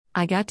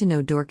I got to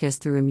know Dorcas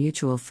through a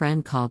mutual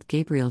friend called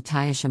Gabriel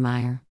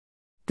Tyashemeyer.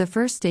 The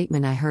first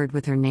statement I heard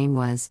with her name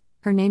was,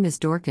 "Her name is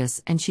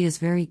Dorcas and she is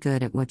very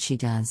good at what she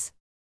does."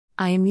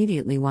 I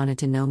immediately wanted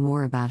to know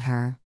more about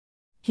her.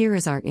 Here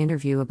is our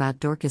interview about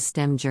Dorcas'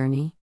 STEM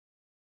journey.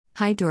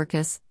 Hi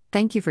Dorcas,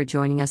 thank you for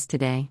joining us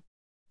today.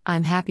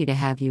 I'm happy to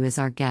have you as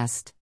our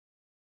guest.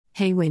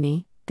 Hey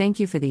Winnie, thank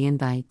you for the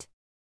invite.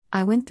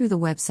 I went through the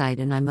website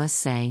and I must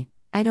say,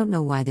 I don't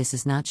know why this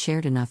is not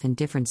shared enough in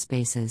different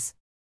spaces.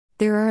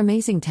 There are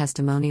amazing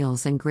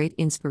testimonials and great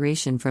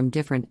inspiration from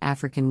different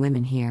African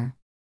women here.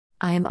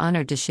 I am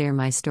honored to share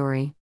my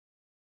story.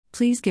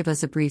 Please give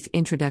us a brief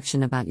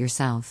introduction about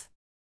yourself.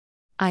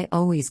 I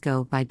always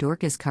go by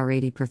Dorcas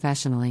Karady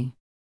professionally.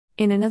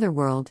 In another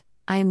world,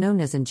 I am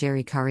known as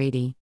Njeri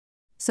Karady.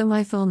 So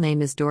my full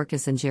name is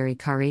Dorcas Njeri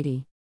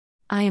Karady.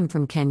 I am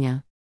from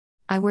Kenya.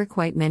 I wear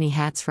quite many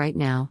hats right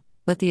now,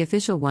 but the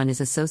official one is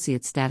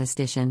Associate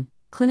Statistician,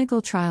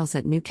 Clinical Trials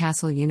at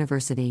Newcastle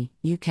University,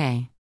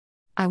 UK.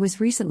 I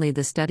was recently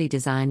the Study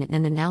Design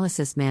and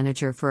Analysis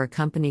Manager for a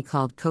company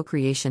called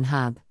Co-Creation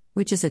Hub,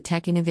 which is a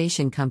tech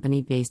innovation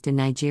company based in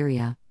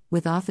Nigeria,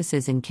 with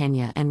offices in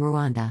Kenya and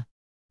Rwanda.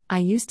 I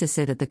used to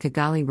sit at the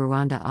Kigali,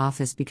 Rwanda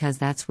office because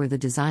that's where the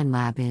design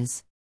lab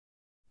is.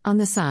 On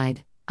the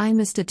side, I'm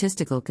a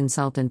statistical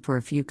consultant for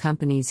a few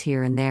companies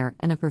here and there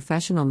and a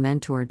professional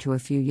mentor to a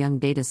few young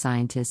data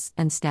scientists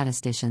and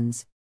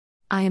statisticians.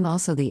 I am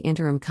also the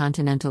interim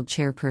continental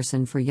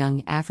chairperson for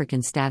Young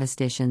African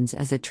Statisticians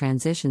as it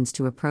transitions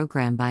to a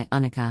program by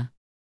UNICA.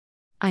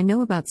 I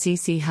know about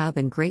CC Hub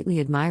and greatly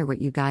admire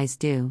what you guys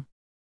do.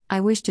 I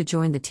wish to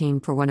join the team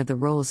for one of the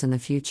roles in the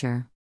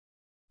future.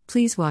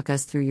 Please walk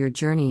us through your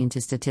journey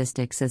into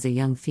statistics as a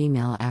young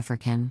female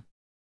African.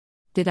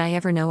 Did I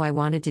ever know I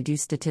wanted to do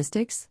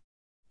statistics?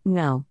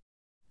 No.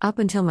 Up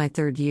until my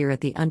third year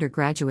at the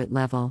undergraduate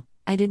level,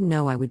 I didn't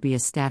know I would be a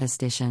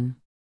statistician.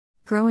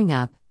 Growing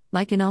up,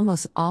 like in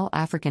almost all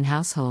African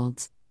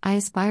households, I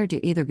aspired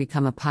to either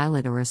become a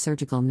pilot or a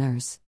surgical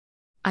nurse.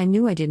 I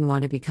knew I didn't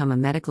want to become a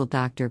medical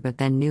doctor, but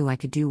then knew I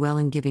could do well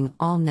in giving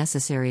all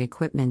necessary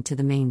equipment to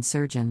the main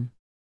surgeon.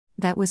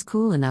 That was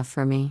cool enough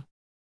for me.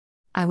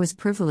 I was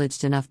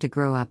privileged enough to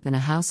grow up in a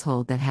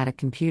household that had a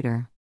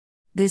computer.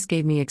 This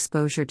gave me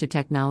exposure to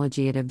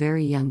technology at a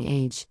very young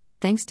age,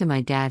 thanks to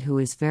my dad who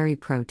is very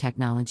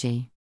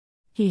pro-technology.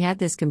 He had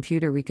this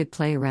computer we could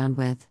play around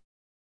with.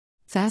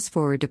 Fast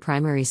forward to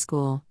primary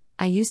school,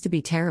 I used to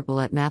be terrible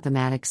at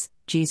mathematics,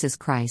 Jesus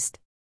Christ.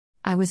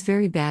 I was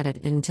very bad at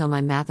it until my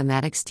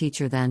mathematics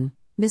teacher then,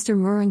 Mr.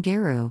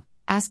 Murangeru,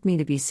 asked me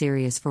to be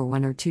serious for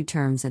 1 or 2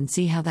 terms and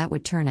see how that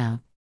would turn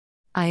out.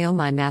 I owe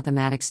my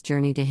mathematics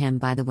journey to him,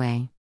 by the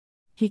way.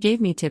 He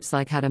gave me tips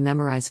like how to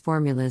memorize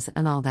formulas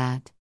and all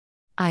that.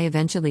 I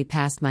eventually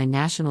passed my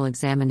national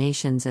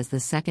examinations as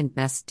the second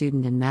best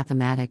student in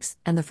mathematics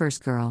and the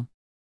first girl.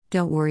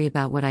 Don't worry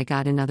about what I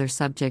got in other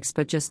subjects,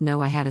 but just know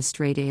I had a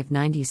straight A of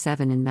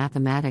 97 in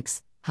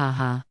mathematics,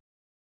 haha.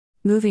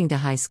 Moving to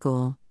high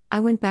school, I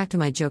went back to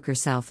my joker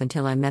self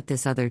until I met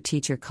this other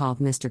teacher called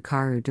Mr.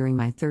 Karu during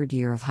my third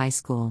year of high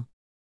school.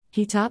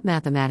 He taught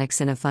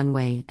mathematics in a fun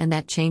way, and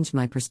that changed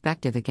my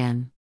perspective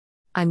again.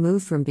 I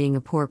moved from being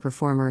a poor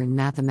performer in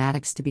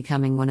mathematics to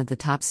becoming one of the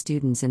top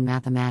students in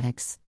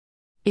mathematics.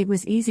 It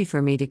was easy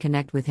for me to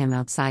connect with him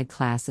outside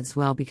class as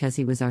well because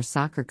he was our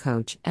soccer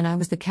coach and I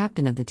was the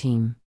captain of the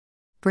team.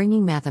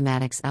 Bringing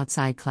mathematics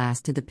outside class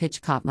to the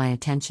pitch caught my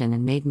attention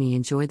and made me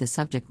enjoy the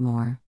subject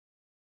more.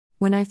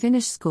 When I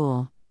finished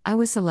school, I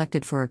was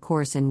selected for a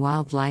course in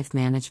wildlife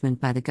management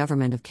by the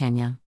government of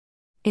Kenya.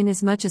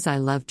 Inasmuch as I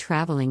loved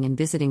traveling and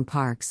visiting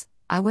parks,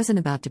 I wasn't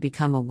about to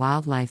become a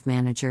wildlife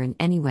manager in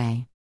any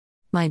way.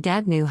 My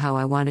dad knew how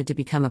I wanted to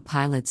become a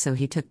pilot, so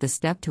he took the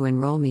step to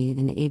enroll me in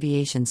an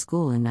aviation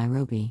school in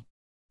Nairobi.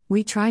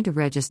 We tried to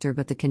register,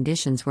 but the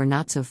conditions were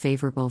not so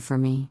favorable for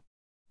me.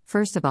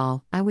 First of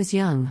all, I was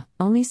young,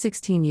 only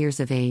 16 years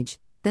of age,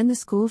 then the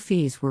school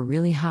fees were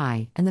really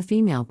high, and the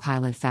female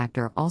pilot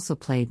factor also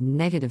played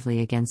negatively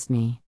against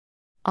me.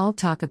 All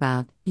talk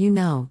about,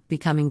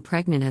 becoming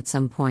pregnant at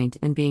some point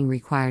and being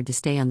required to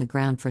stay on the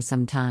ground for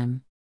some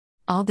time.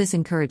 All this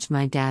encouraged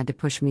my dad to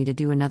push me to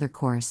do another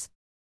course.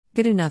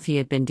 Good enough, he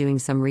had been doing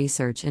some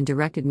research and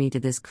directed me to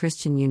this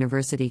Christian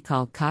university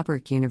called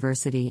Cobrick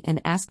University and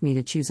asked me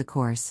to choose a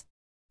course.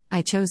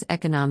 I chose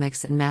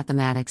economics and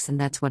mathematics, and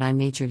that's what I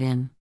majored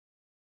in.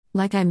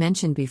 Like I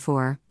mentioned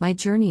before, my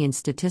journey in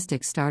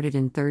statistics started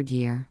in third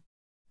year.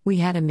 We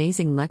had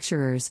amazing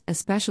lecturers,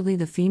 especially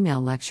the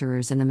female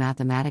lecturers in the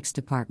mathematics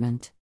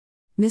department.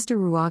 Mr.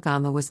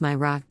 Ruagama was my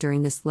rock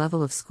during this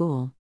level of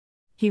school.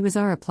 He was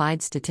our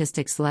applied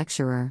statistics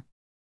lecturer.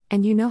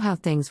 And you know how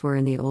things were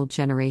in the old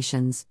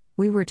generations,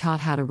 we were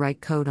taught how to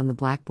write code on the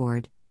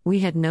blackboard,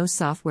 we had no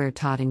software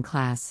taught in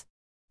class.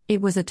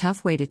 It was a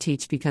tough way to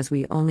teach because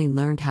we only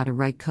learned how to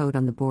write code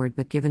on the board,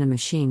 but given a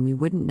machine we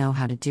wouldn't know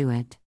how to do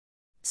it.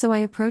 So I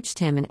approached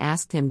him and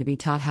asked him to be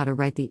taught how to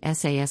write the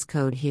SAS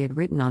code he had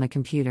written on a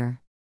computer.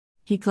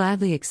 He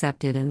gladly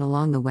accepted, and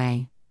along the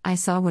way, I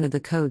saw one of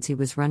the codes he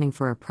was running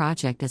for a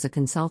project as a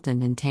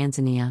consultant in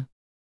Tanzania.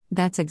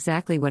 That's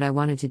exactly what I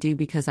wanted to do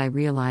because I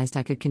realized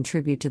I could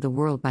contribute to the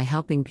world by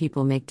helping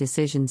people make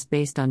decisions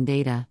based on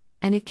data,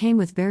 and it came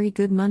with very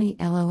good money,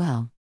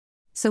 lol.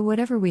 So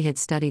whatever we had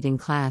studied in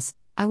class,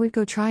 I would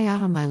go try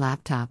out on my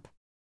laptop.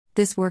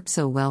 This worked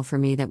so well for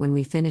me that when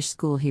we finished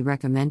school he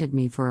recommended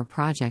me for a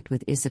project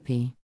with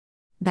ISAP.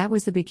 That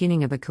was the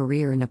beginning of a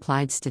career in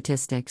applied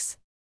statistics.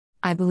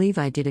 I believe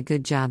I did a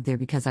good job there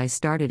because I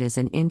started as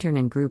an intern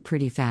and grew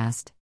pretty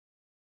fast.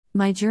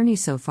 My journey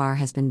so far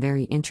has been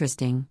very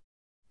interesting.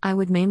 I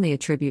would mainly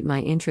attribute my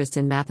interest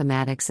in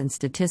mathematics and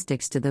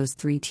statistics to those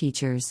three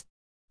teachers.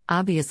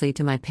 Obviously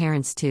to my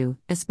parents too,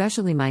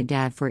 especially my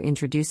dad for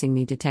introducing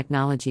me to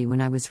technology when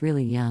I was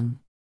really young.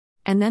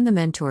 And then the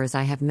mentors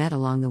I have met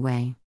along the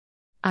way.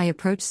 I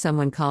approached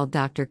someone called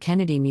Dr.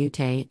 Kennedy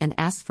Mute and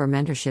asked for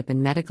mentorship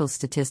in medical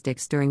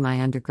statistics during my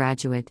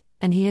undergraduate,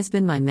 and he has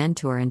been my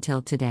mentor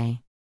until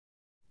today.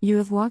 You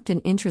have walked an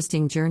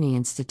interesting journey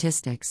in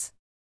statistics.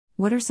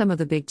 What are some of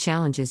the big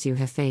challenges you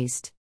have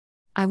faced?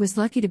 I was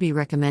lucky to be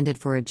recommended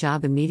for a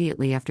job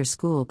immediately after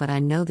school, but I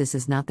know this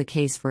is not the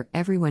case for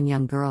everyone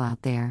young girl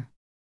out there.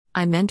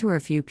 I mentor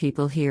a few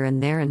people here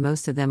and there and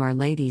most of them are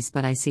ladies,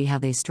 but I see how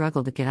they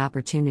struggle to get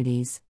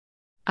opportunities.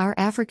 Our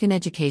African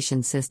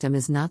education system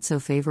is not so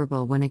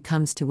favorable when it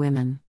comes to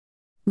women.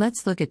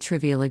 Let's look at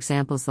trivial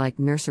examples like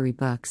nursery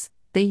books.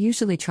 They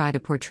usually try to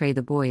portray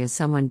the boy as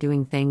someone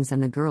doing things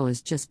and the girl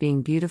as just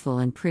being beautiful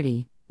and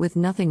pretty, with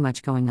nothing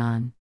much going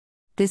on.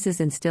 This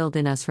is instilled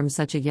in us from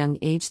such a young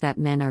age that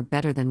men are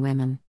better than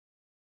women.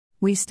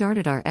 We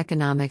started our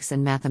economics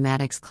and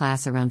mathematics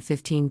class around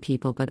 15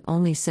 people but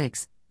only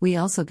 6, we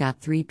also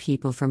got 3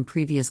 people from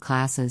previous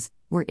classes,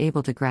 were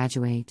able to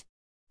graduate.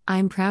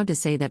 I'm proud to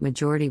say that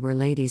majority were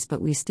ladies,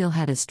 but we still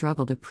had a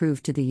struggle to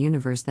prove to the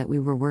universe that we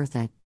were worth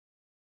it.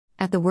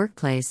 At the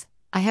workplace,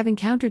 I have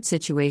encountered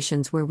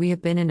situations where we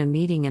have been in a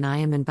meeting and I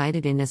am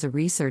invited in as a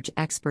research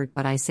expert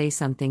but I say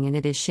something and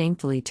it is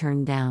shamefully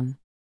turned down.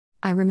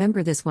 I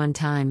remember this one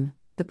time,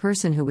 the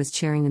person who was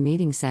chairing the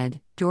meeting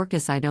said,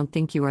 "Dorcas, I don't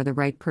think you are the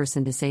right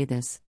person to say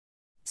this."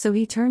 So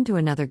he turned to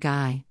another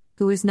guy,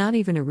 who is not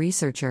even a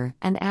researcher,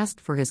 and asked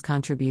for his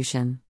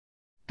contribution.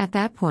 At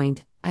that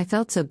point, I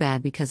felt so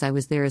bad because I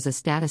was there as a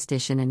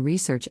statistician and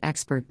research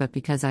expert, but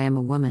because I am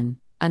a woman,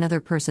 another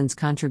person's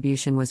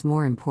contribution was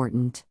more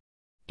important.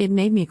 It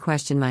made me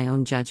question my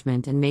own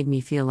judgment and made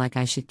me feel like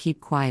I should keep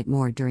quiet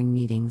more during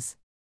meetings.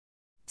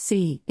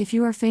 See, if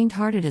you are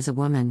faint-hearted as a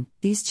woman,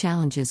 these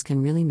challenges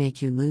can really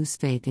make you lose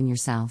faith in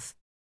yourself.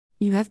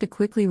 You have to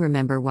quickly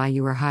remember why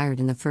you were hired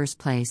in the first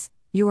place.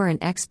 You are an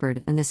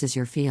expert and this is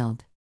your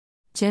field.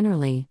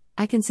 Generally,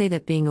 I can say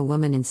that being a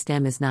woman in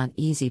STEM is not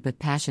easy, but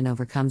passion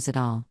overcomes it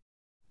all.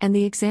 And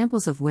the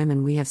examples of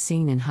women we have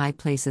seen in high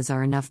places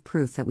are enough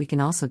proof that we can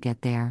also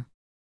get there.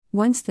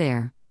 Once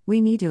there,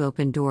 we need to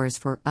open doors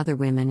for other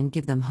women and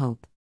give them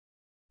hope.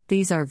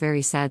 These are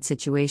very sad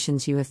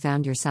situations you have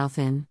found yourself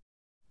in.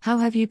 How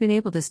have you been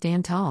able to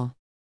stand tall?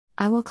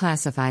 I will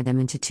classify them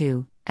into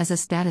 2. As a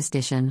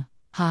statistician,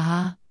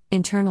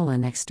 internal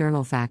and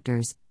external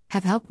factors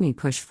have helped me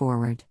push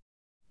forward.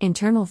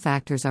 Internal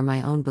factors are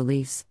my own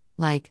beliefs,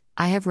 like,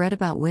 I have read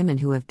about women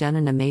who have done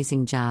an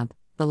amazing job,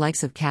 the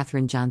likes of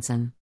Katherine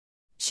Johnson.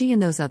 She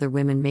and those other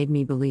women made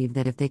me believe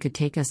that if they could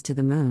take us to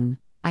the moon,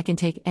 I can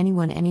take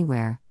anyone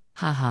anywhere,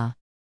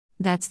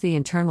 That's the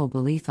internal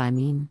belief I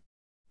mean.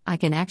 I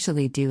can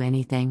actually do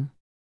anything.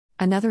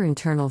 Another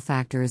internal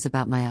factor is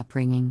about my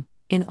upbringing.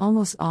 In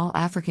almost all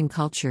African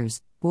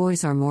cultures,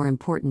 boys are more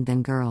important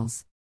than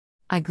girls.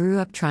 I grew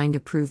up trying to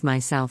prove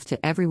myself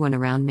to everyone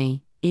around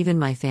me, even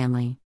my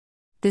family.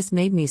 This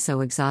made me so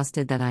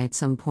exhausted that I at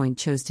some point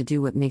chose to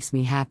do what makes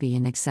me happy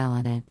and excel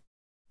at it.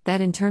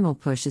 That internal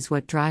push is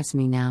what drives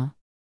me now.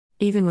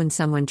 Even when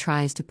someone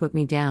tries to put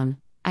me down,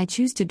 I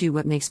choose to do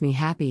what makes me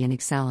happy and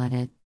excel at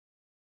it.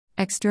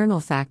 External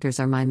factors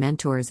are my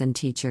mentors and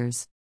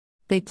teachers.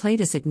 They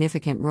played a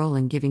significant role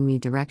in giving me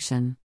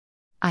direction.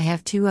 I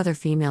have 2 other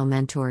female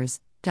mentors,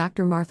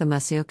 Dr. Martha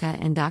Masioka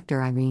and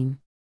Dr. Irene.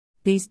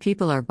 These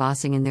people are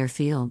bossing in their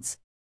fields.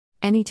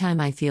 Anytime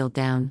I feel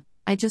down,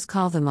 I just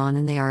call them on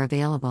and they are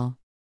available.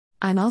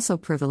 I'm also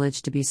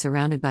privileged to be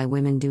surrounded by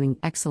women doing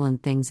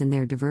excellent things in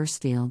their diverse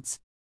fields.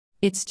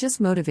 It's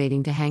just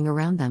motivating to hang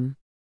around them.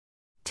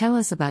 Tell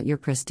us about your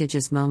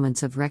prestigious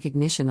moments of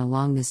recognition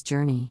along this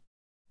journey.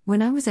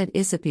 When I was at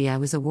ISAP, I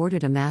was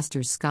awarded a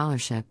master's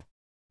scholarship.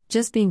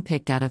 Just being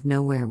picked out of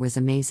nowhere was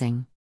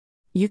amazing.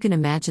 You can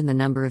imagine the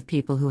number of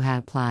people who had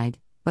applied,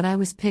 but I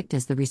was picked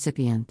as the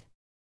recipient.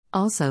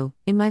 Also,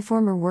 in my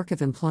former work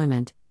of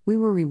employment, we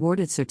were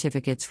rewarded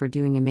certificates for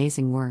doing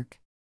amazing work.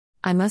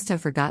 I must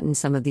have forgotten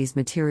some of these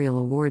material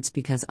awards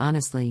because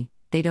honestly,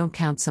 they don't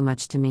count so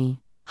much to me,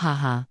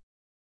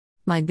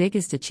 My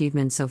biggest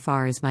achievement so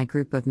far is my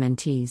group of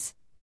mentees.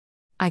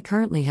 I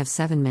currently have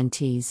 7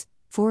 mentees,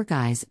 4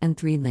 guys and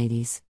 3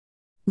 ladies.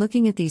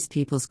 Looking at these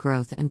people's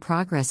growth and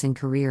progress in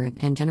career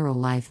and general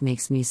life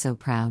makes me so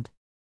proud.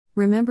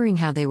 Remembering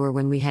how they were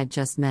when we had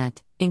just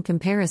met, in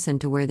comparison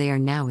to where they are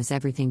now, is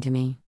everything to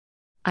me.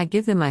 I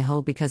give them my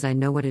whole because I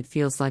know what it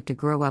feels like to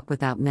grow up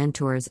without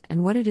mentors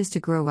and what it is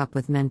to grow up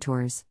with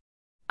mentors.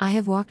 I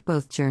have walked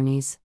both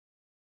journeys.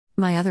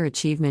 My other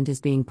achievement is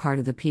being part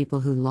of the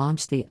people who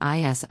launched the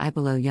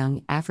ISIBELO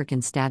Young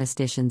African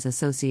Statisticians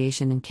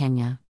Association in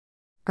Kenya.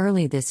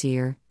 Early this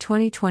year,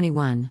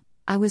 2021,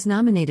 I was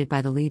nominated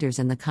by the leaders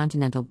in the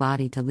continental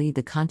body to lead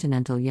the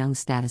Continental Young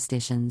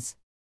Statisticians.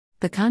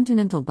 The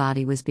continental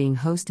body was being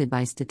hosted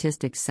by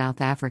Statistics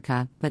South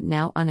Africa, but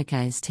now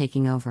UNICA is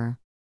taking over.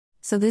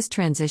 So this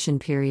transition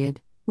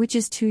period, which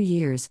is 2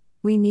 years,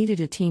 we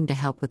needed a team to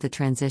help with the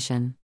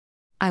transition.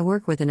 I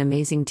work with an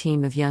amazing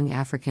team of young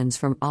Africans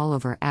from all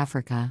over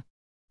Africa.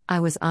 I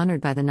was honored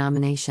by the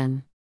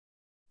nomination.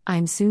 I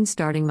am soon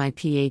starting my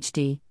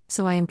PhD,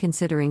 so I am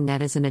considering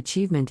that as an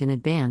achievement in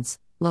advance,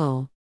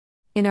 lol.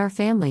 In our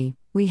family,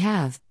 we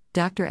have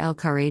Dr. L.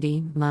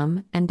 Karady,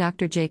 Mum, and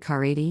Dr. J.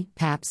 Karady,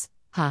 Paps,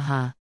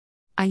 haha.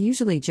 I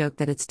usually joke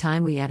that it's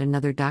time we add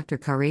another Dr.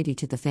 Karady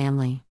to the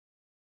family.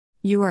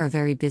 You are a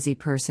very busy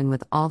person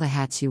with all the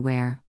hats you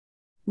wear.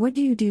 What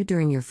do you do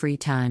during your free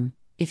time,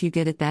 if you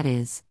get it, that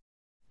is?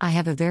 I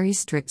have a very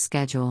strict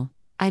schedule.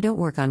 I don't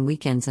work on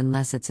weekends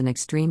unless it's an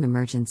extreme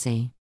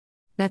emergency.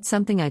 That's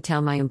something I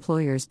tell my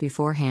employers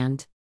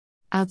beforehand.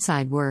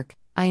 Outside work,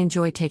 I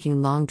enjoy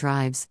taking long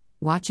drives,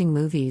 watching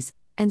movies,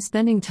 and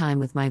spending time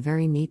with my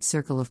very neat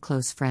circle of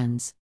close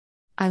friends.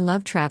 I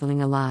love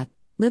traveling a lot,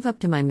 live up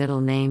to my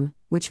middle name,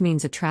 which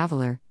means a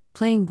traveler,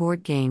 playing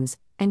board games,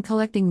 and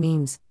collecting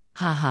memes,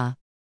 haha.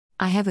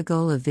 I have a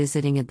goal of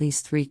visiting at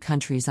least 3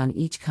 countries on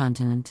each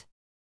continent.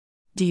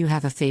 Do you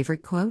have a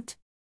favorite quote?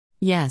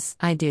 Yes,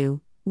 I do.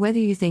 Whether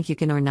you think you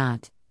can or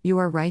not, you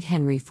are right,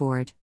 Henry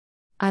Ford.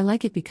 I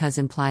like it because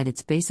implied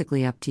it's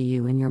basically up to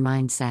you and your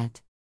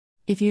mindset.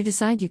 If you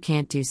decide you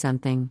can't do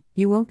something,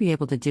 you won't be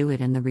able to do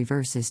it, and the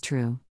reverse is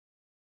true.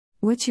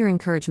 What's your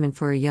encouragement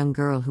for a young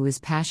girl who is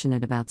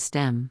passionate about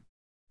STEM?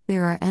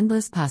 There are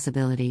endless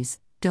possibilities,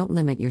 don't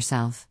limit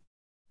yourself.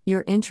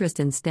 Your interest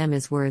in STEM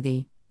is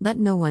worthy, let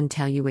no one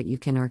tell you what you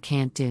can or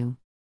can't do.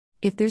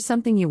 If there's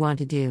something you want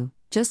to do,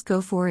 just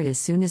go for it as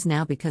soon as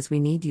now, because we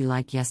need you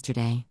like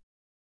yesterday.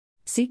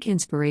 Seek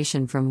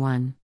inspiration from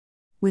 1.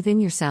 Within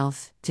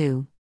yourself,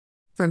 2.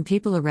 From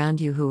people around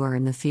you who are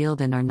in the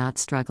field and are not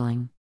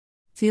struggling.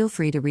 Feel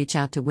free to reach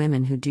out to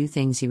women who do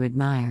things you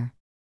admire.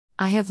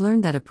 I have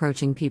learned that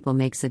approaching people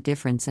makes a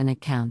difference and it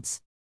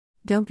counts.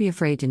 Don't be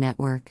afraid to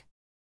network.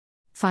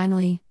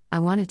 Finally, I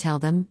want to tell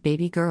them,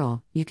 baby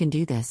girl, you can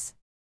do this.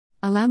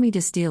 Allow me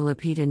to steal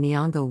Lupita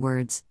Nyong'o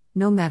words,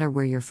 no matter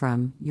where you're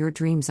from, your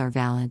dreams are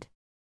valid.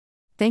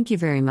 Thank you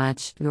very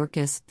much,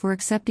 Dorcas, for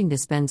accepting to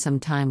spend some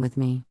time with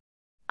me.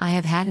 I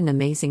have had an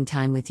amazing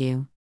time with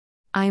you.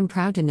 I am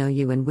proud to know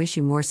you and wish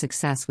you more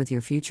success with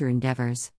your future endeavors.